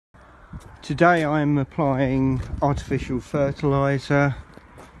Today I'm applying artificial fertiliser,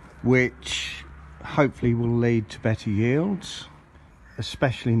 which hopefully will lead to better yields,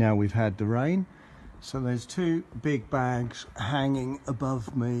 especially now we've had the rain. So there's two big bags hanging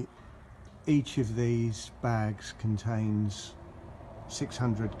above me. Each of these bags contains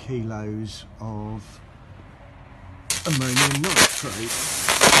 600 kilos of ammonium nitrate.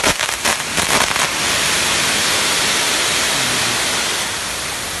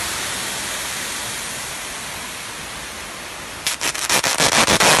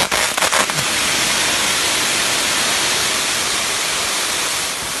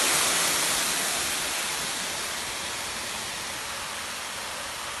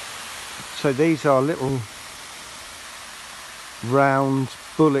 So these are little round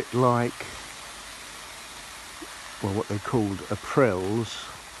bullet-like, well, what they're called aprils,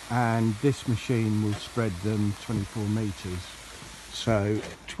 and this machine will spread them 24 metres. So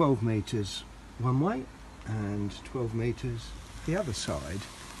 12 metres one way and 12 metres the other side.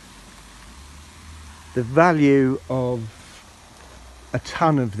 The value of a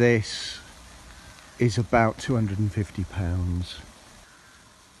tonne of this is about £250.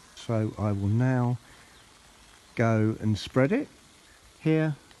 So I will now go and spread it.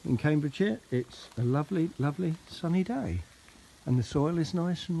 Here in Cambridgeshire, it's a lovely, lovely sunny day, and the soil is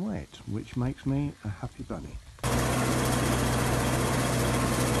nice and wet, which makes me a happy bunny.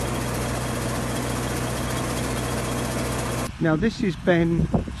 Now this is Ben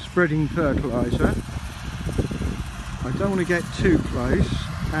spreading fertiliser. I don't want to get too close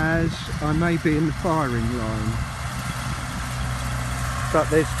as I may be in the firing line. But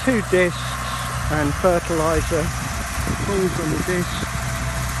there's two discs and fertiliser falls on the disc,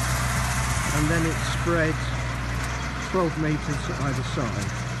 and then it's spread 12 metres either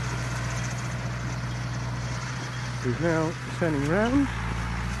side. He's now turning round,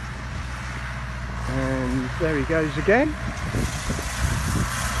 and there he goes again.